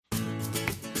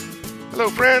Hello,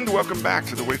 friend. Welcome back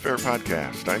to the Wayfarer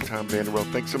Podcast. I'm Tom Vanderwell.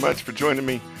 Thanks so much for joining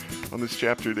me on this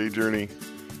chapter day journey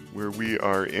where we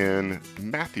are in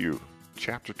Matthew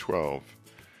chapter 12,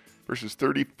 verses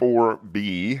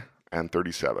 34b and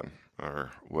 37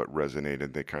 are what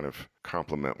resonated. They kind of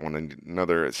complement one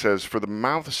another. It says, "For the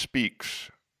mouth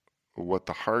speaks what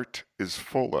the heart is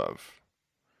full of.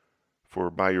 For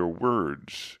by your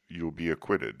words you will be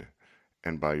acquitted,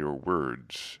 and by your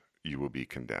words you will be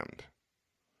condemned."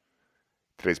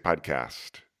 Today's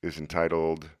podcast is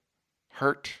entitled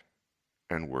Heart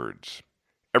and Words.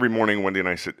 Every morning, Wendy and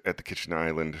I sit at the kitchen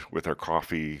island with our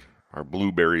coffee, our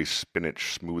blueberry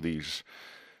spinach smoothies.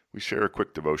 We share a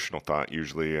quick devotional thought,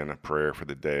 usually, and a prayer for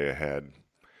the day ahead.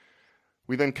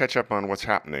 We then catch up on what's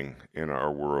happening in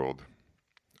our world.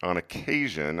 On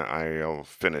occasion, I'll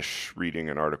finish reading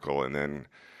an article and then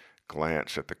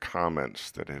glance at the comments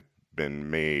that have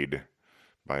been made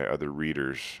by other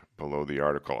readers below the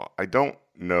article. I don't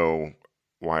know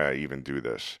why I even do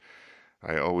this.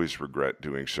 I always regret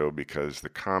doing so because the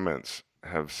comments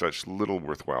have such little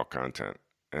worthwhile content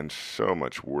and so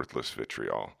much worthless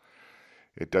vitriol.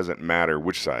 It doesn't matter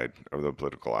which side of the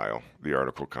political aisle the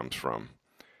article comes from.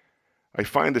 I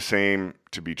find the same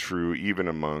to be true even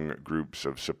among groups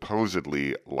of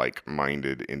supposedly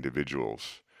like-minded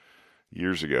individuals.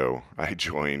 Years ago, I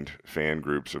joined fan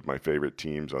groups of my favorite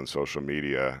teams on social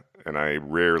media, and I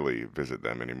rarely visit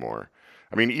them anymore.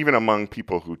 I mean, even among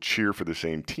people who cheer for the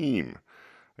same team,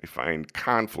 I find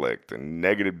conflict and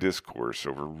negative discourse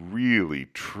over really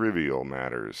trivial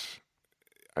matters.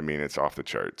 I mean, it's off the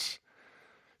charts.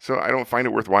 So I don't find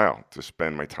it worthwhile to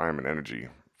spend my time and energy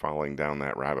falling down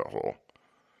that rabbit hole.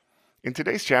 In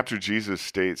today's chapter, Jesus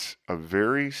states a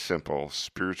very simple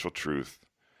spiritual truth,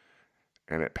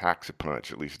 and it packs a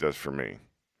punch, at least it does for me.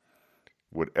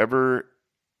 Whatever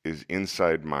is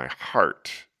inside my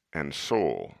heart and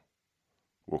soul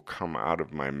will come out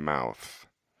of my mouth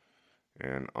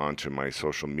and onto my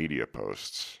social media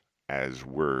posts as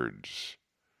words.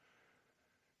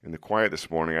 In the quiet this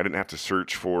morning, I didn't have to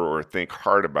search for or think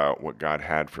hard about what God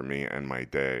had for me and my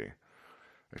day.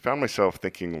 I found myself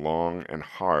thinking long and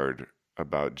hard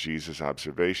about Jesus'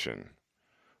 observation.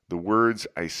 The words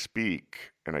I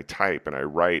speak and I type and I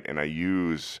write and I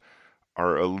use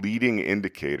are a leading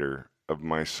indicator of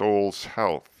my soul's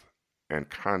health and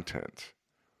content.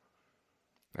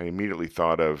 I immediately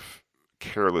thought of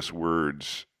careless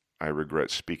words I regret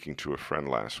speaking to a friend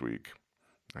last week.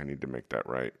 I need to make that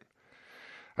right.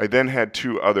 I then had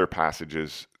two other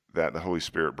passages that the Holy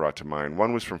Spirit brought to mind.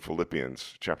 One was from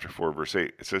Philippians chapter 4, verse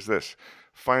 8. It says this,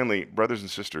 "Finally, brothers and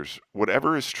sisters,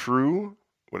 whatever is true,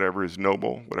 whatever is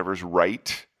noble, whatever is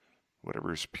right,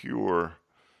 whatever is pure,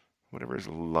 whatever is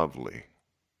lovely,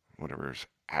 whatever is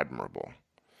admirable,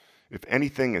 if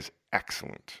anything is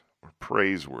excellent or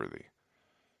praiseworthy,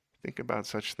 think about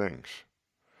such things."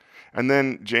 And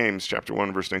then James chapter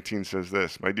 1, verse 19 says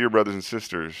this, "My dear brothers and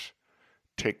sisters,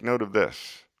 take note of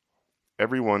this.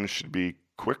 Everyone should be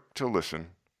quick to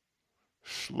listen,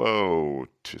 slow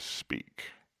to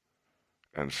speak,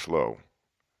 and slow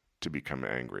to become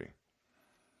angry."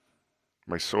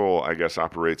 My soul, I guess,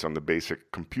 operates on the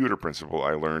basic computer principle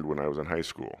I learned when I was in high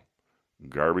school.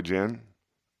 Garbage in,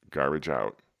 garbage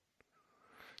out.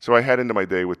 So I head into my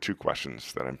day with two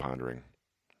questions that I'm pondering.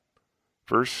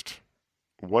 First,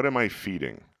 what am I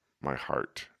feeding my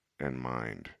heart and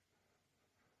mind?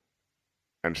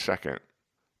 And second,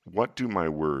 what do my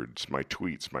words, my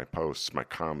tweets, my posts, my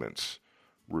comments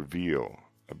reveal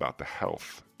about the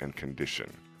health and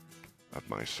condition of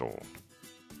my soul?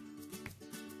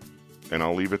 And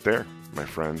I'll leave it there, my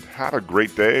friend. Have a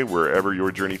great day wherever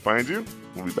your journey finds you.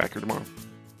 We'll be back here tomorrow.